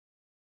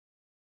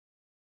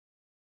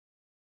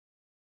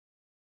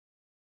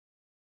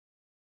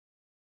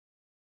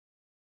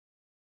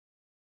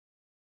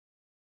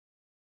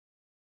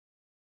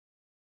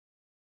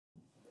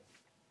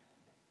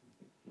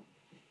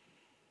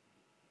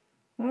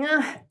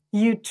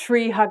You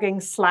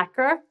tree-hugging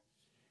slacker.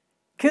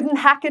 Couldn't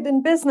hack it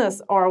in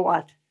business, or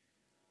what?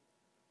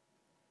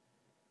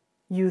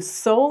 You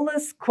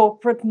soulless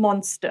corporate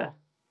monster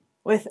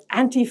with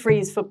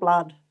antifreeze for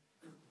blood.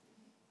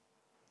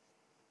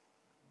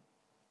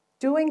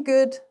 Doing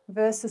good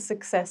versus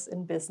success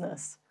in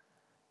business.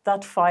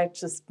 That fight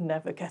just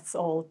never gets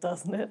old,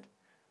 doesn't it?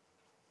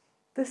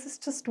 This is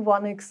just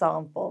one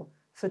example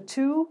for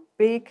two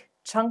big,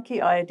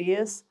 chunky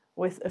ideas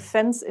with a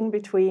fence in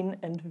between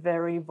and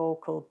very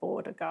vocal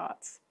border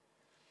guards.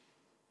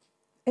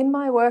 In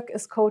my work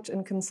as coach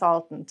and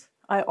consultant,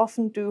 I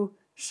often do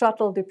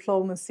shuttle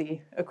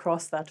diplomacy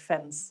across that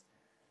fence.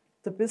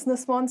 The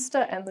business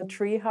monster and the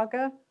tree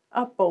hugger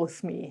are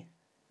both me.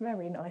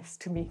 Very nice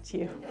to meet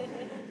you.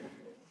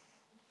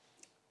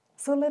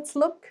 So let's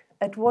look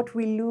at what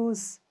we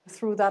lose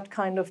through that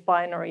kind of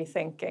binary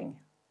thinking.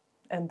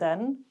 And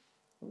then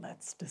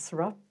let's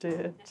disrupt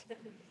it.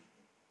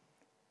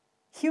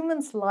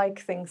 Humans like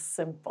things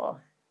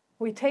simple.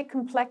 We take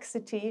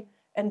complexity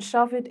and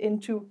shove it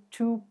into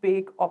two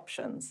big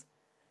options.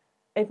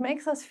 It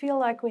makes us feel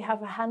like we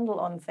have a handle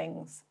on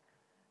things,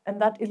 and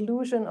that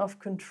illusion of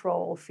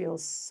control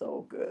feels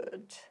so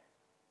good.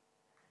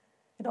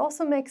 It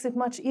also makes it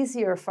much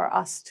easier for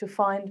us to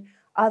find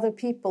other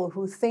people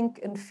who think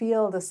and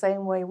feel the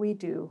same way we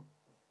do.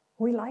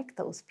 We like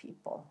those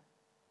people.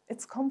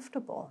 It's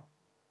comfortable.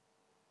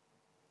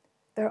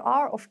 There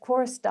are, of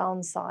course,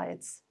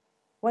 downsides.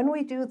 When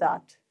we do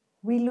that,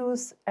 we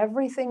lose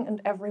everything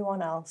and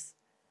everyone else,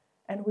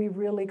 and we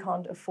really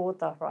can't afford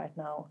that right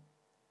now.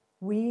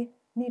 We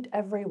need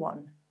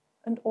everyone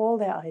and all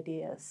their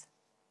ideas.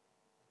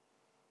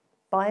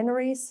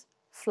 Binaries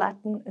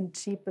flatten and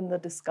cheapen the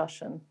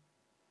discussion.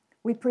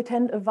 We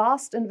pretend a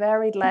vast and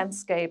varied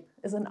landscape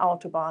is an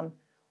autobahn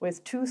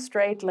with two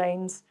straight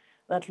lanes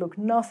that look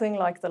nothing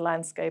like the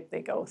landscape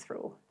they go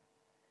through.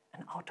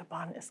 An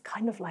autobahn is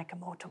kind of like a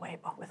motorway,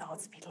 but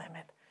without speed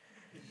limit.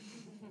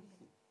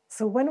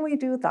 So when we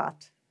do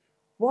that,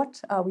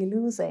 what are we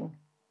losing?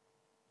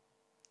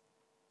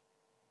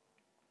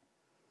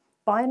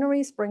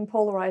 Binaries bring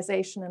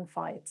polarization and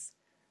fights.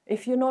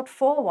 If you're not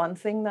for one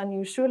thing, then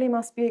you surely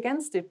must be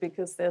against it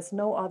because there's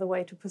no other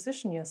way to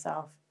position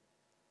yourself.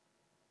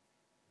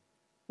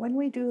 When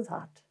we do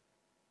that,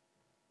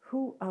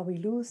 who are we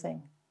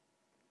losing?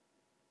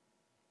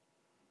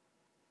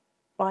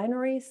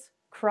 Binaries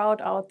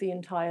crowd out the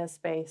entire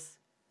space,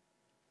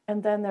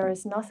 and then there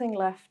is nothing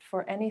left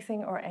for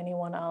anything or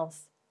anyone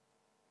else.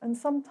 And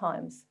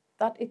sometimes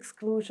that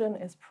exclusion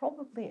is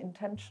probably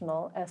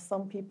intentional, as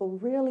some people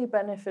really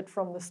benefit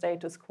from the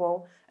status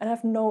quo and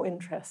have no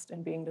interest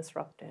in being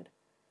disrupted.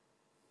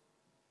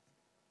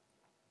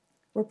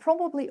 We're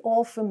probably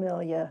all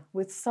familiar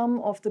with some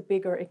of the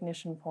bigger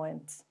ignition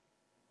points.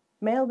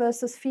 Male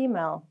versus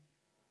female,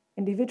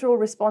 individual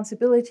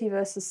responsibility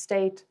versus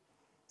state,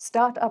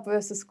 startup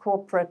versus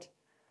corporate,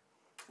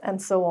 and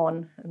so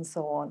on and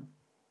so on.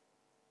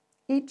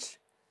 Each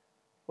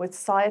with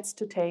sides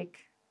to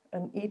take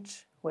and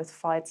each with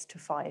fights to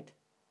fight.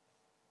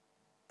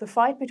 The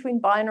fight between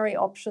binary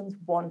options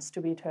wants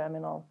to be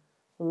terminal,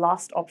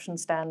 last option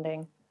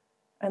standing,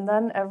 and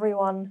then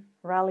everyone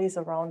rallies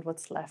around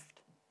what's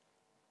left.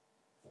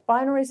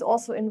 Binaries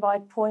also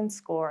invite point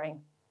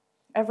scoring.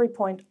 Every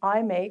point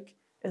I make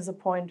is a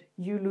point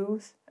you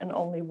lose, and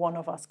only one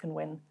of us can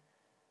win.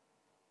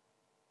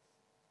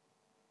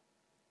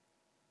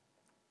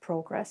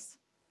 Progress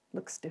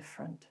looks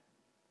different.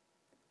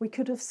 We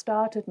could have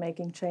started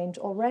making change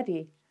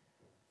already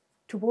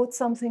towards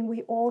something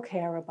we all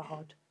care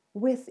about,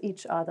 with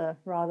each other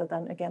rather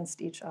than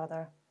against each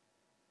other.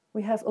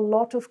 We have a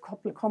lot of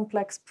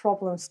complex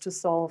problems to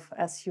solve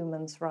as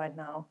humans right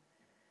now,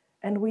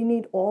 and we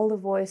need all the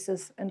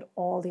voices and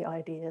all the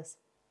ideas.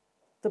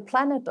 The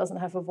planet doesn't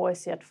have a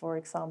voice yet, for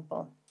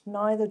example.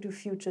 Neither do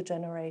future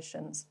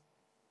generations.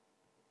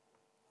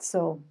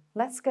 So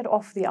let's get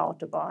off the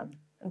autobahn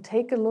and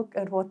take a look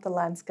at what the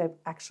landscape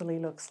actually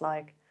looks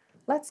like.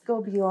 Let's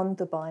go beyond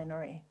the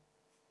binary.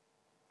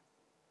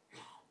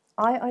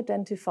 I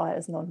identify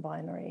as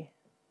non-binary.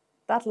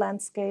 That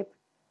landscape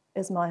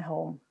is my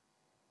home.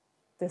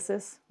 This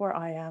is where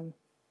I am.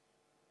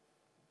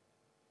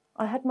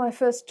 I had my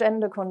first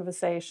gender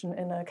conversation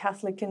in a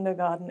Catholic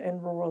kindergarten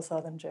in rural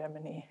southern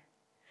Germany.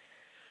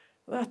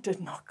 That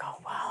did not go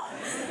well.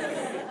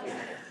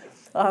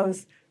 I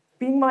was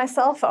being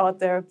myself out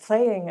there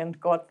playing and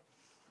got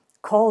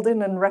called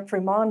in and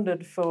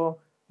reprimanded for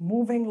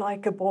moving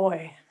like a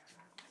boy.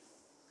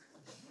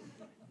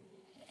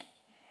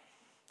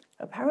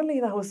 Apparently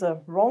that was a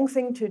wrong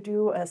thing to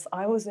do, as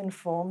I was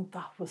informed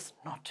that was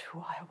not who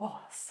I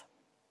was.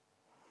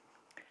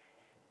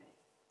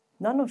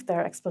 None of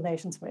their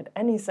explanations made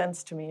any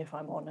sense to me, if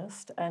I'm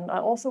honest, and I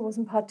also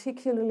wasn't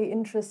particularly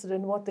interested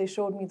in what they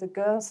showed me the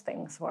girls'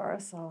 things were,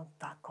 so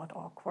that got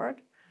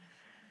awkward.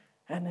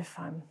 And if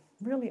I'm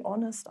really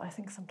honest, I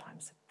think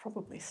sometimes it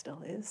probably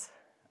still is.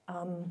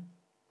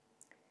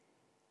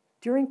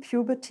 During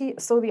puberty,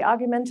 so the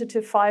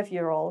argumentative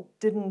 5-year-old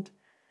didn't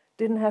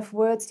didn't have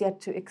words yet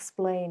to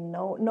explain,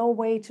 no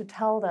way to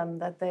tell them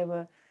that they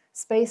were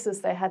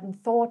spaces they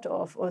hadn't thought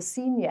of or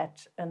seen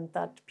yet, and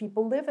that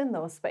people live in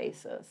those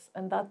spaces,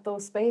 and that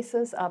those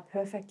spaces are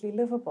perfectly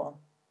livable.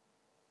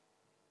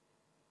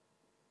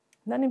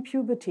 And then in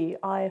puberty,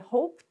 I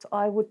hoped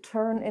I would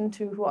turn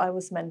into who I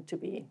was meant to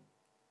be.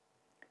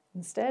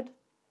 Instead,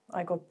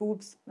 I got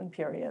boobs and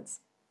periods.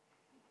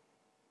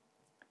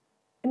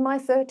 In my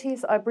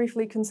 30s, I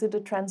briefly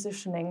considered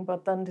transitioning,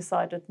 but then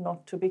decided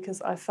not to,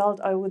 because I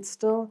felt I would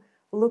still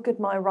look at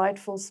my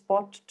rightful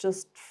spot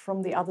just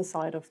from the other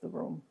side of the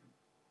room.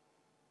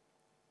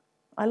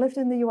 I lived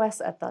in the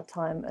US at that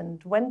time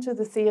and went to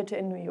the theater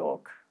in New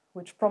York,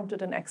 which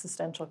prompted an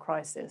existential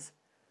crisis.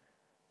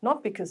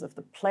 Not because of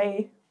the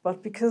play,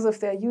 but because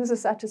of their user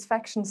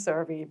satisfaction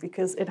survey,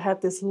 because it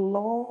had this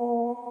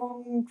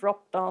long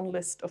drop-down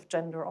list of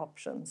gender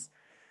options,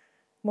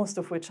 most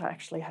of which I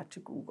actually had to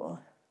Google.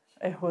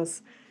 It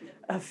was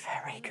a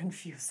very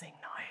confusing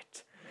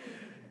night.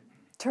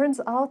 Turns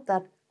out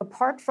that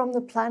apart from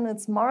the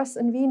planets Mars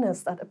and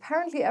Venus that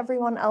apparently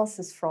everyone else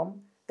is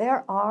from,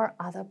 there are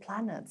other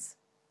planets.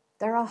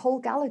 There are whole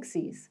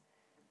galaxies,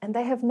 and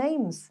they have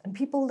names, and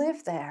people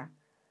live there.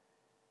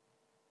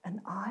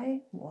 And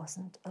I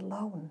wasn't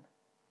alone.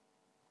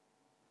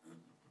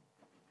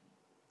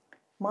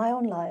 My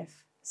own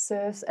life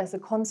serves as a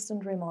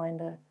constant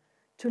reminder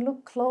to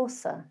look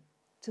closer,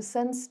 to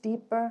sense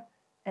deeper,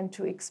 and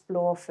to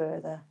explore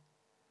further,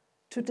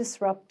 to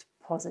disrupt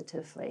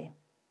positively.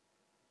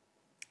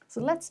 So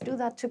let's do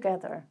that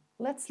together.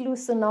 Let's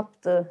loosen up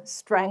the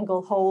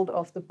stranglehold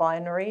of the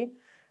binary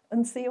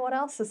and see what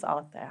else is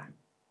out there.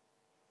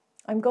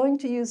 I'm going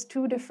to use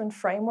two different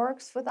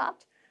frameworks for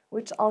that,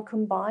 which I'll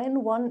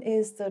combine. One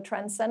is the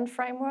Transcend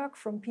framework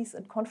from Peace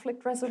and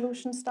Conflict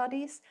Resolution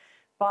Studies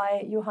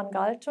by Johan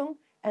Galtung,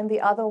 and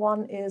the other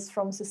one is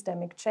from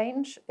Systemic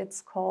Change.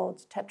 It's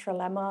called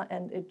Tetralemma,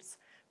 and it's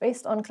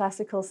based on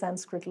classical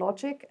Sanskrit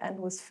logic and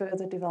was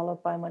further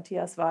developed by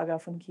Matthias Wager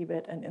von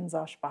Kibet and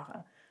Insa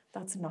Spacher.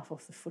 That's enough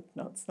of the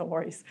footnotes, no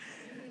worries.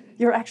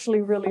 You're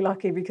actually really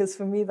lucky, because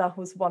for me that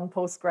was one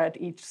postgrad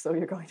each, so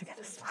you're going to get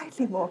a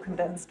slightly more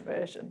condensed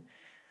version.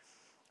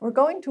 We're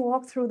going to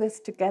walk through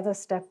this together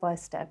step by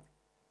step.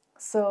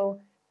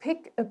 So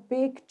pick a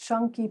big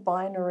chunky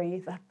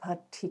binary that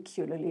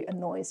particularly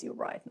annoys you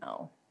right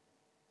now.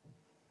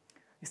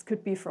 This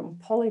could be from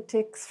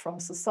politics, from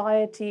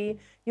society,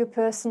 your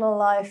personal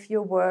life,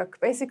 your work.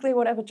 Basically,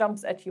 whatever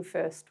jumps at you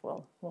first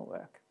will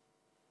work.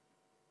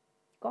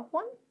 Got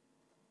one?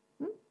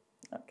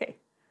 Okay.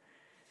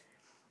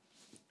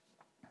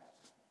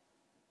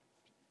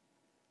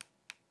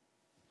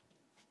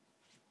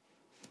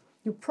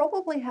 You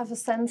probably have a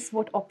sense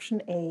what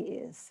option A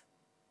is.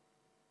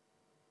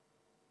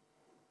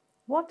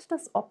 What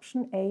does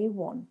option A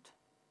want?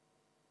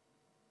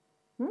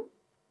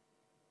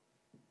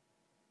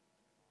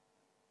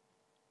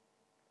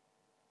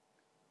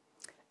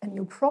 And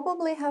you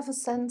probably have a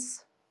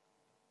sense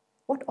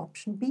what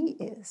option B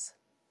is.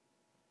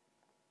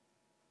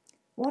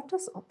 What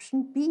does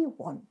option B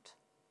want?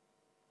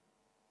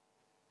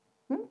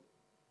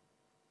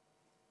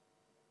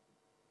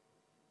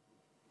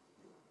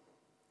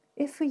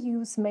 If we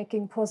use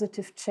making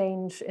positive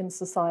change in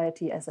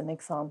society as an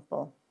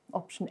example,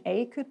 option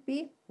A could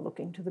be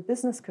looking to the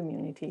business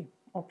community.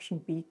 Option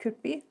B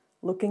could be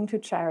looking to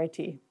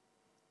charity.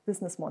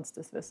 Business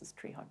monsters versus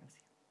tree huggers.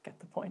 Get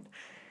the point.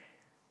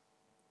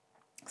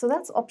 So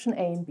that's option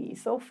A and B.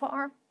 So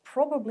far,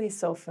 probably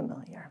so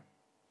familiar.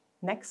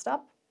 Next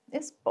up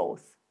is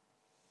both.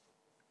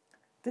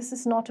 This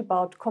is not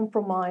about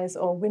compromise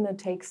or winner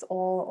takes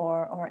all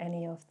or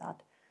any of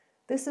that.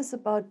 This is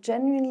about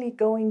genuinely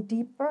going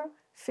deeper,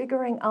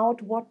 figuring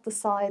out what the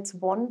sides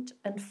want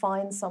and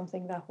find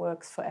something that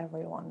works for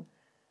everyone.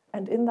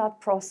 And in that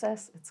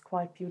process, it's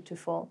quite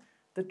beautiful.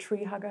 The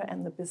tree hugger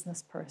and the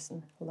business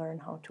person learn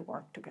how to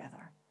work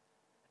together.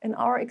 In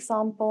our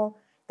example,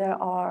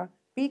 there are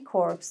B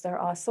Corps, there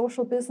are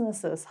social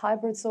businesses,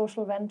 hybrid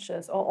social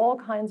ventures, or all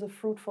kinds of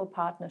fruitful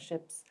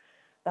partnerships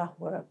that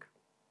work.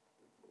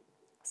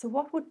 So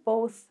what would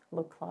both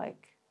look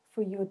like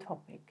for your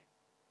topic?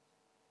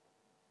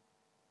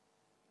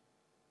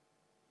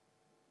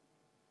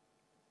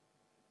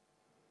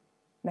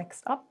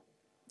 Next up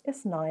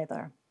is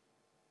neither.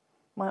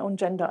 My own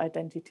gender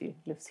identity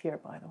lives here,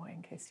 by the way,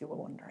 in case you were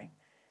wondering.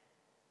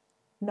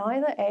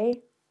 Neither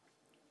A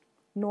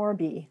nor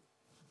B.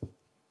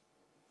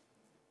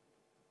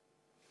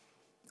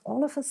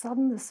 All of a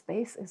sudden, the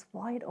space is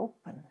wide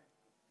open.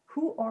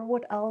 Who or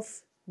what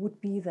else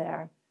would be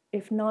there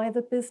if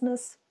neither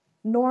business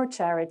nor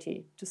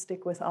charity, to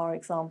stick with our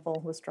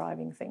example, was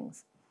driving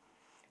things?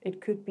 It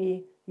could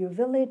be your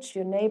village,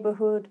 your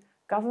neighborhood,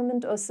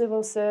 government or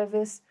civil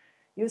service,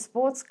 your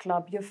sports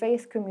club, your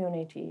faith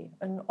community,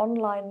 an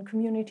online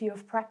community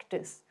of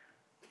practice,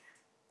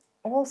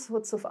 all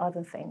sorts of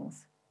other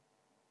things.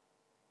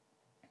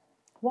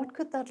 What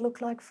could that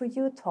look like for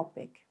your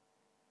topic?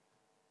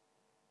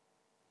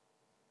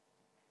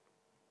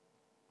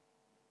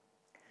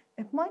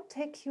 It might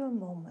take you a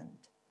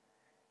moment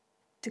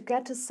to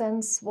get a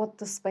sense what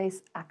the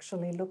space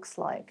actually looks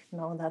like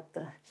now that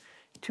the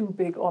two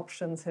big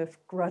options have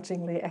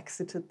grudgingly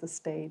exited the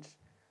stage.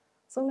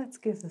 So let's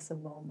give this a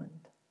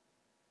moment.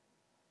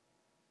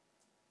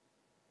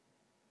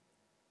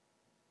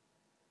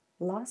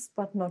 Last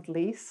but not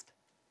least,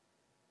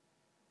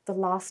 the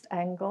last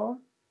angle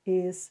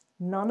is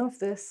none of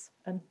this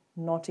and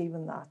not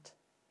even that.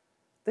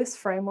 This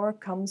framework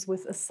comes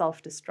with a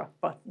self-destruct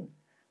button,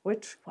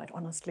 which, quite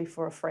honestly,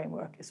 for a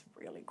framework is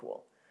really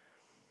cool.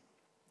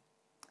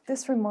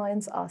 This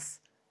reminds us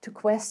to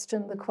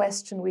question the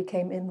question we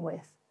came in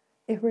with.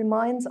 It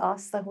reminds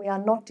us that we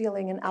are not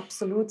dealing in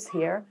absolutes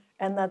here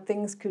and that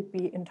things could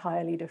be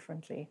entirely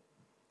differently,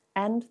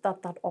 and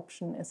that that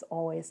option is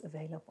always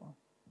available.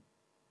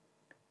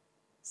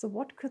 So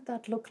what could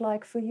that look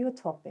like for your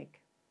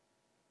topic?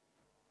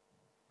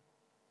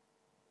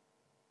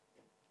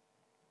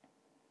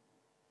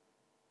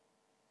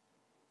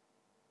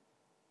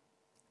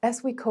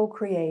 As we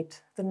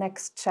co-create the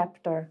next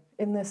chapter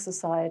in this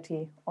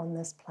society, on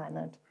this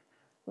planet,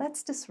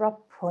 let's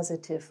disrupt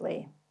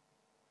positively.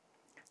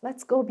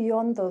 Let's go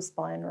beyond those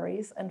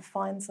binaries and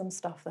find some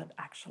stuff that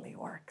actually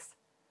works.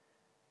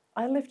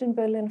 I lived in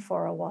Berlin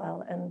for a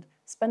while and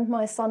spent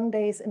my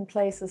Sundays in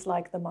places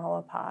like the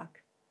Mauer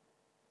Park,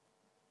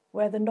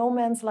 where the no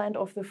man's land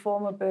of the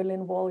former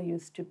Berlin Wall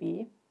used to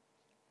be.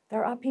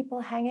 There are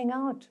people hanging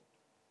out,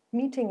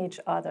 meeting each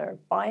other,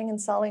 buying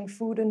and selling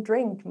food and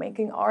drink,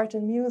 making art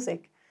and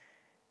music,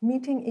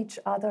 meeting each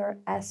other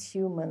as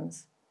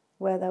humans,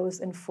 where there was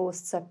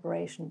enforced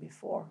separation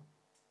before.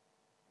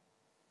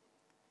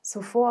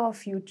 So for our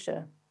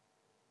future,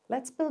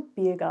 let's build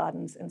beer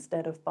gardens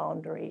instead of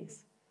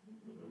boundaries.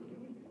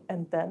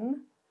 And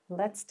then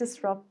let's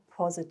disrupt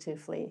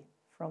positively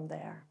from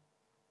there.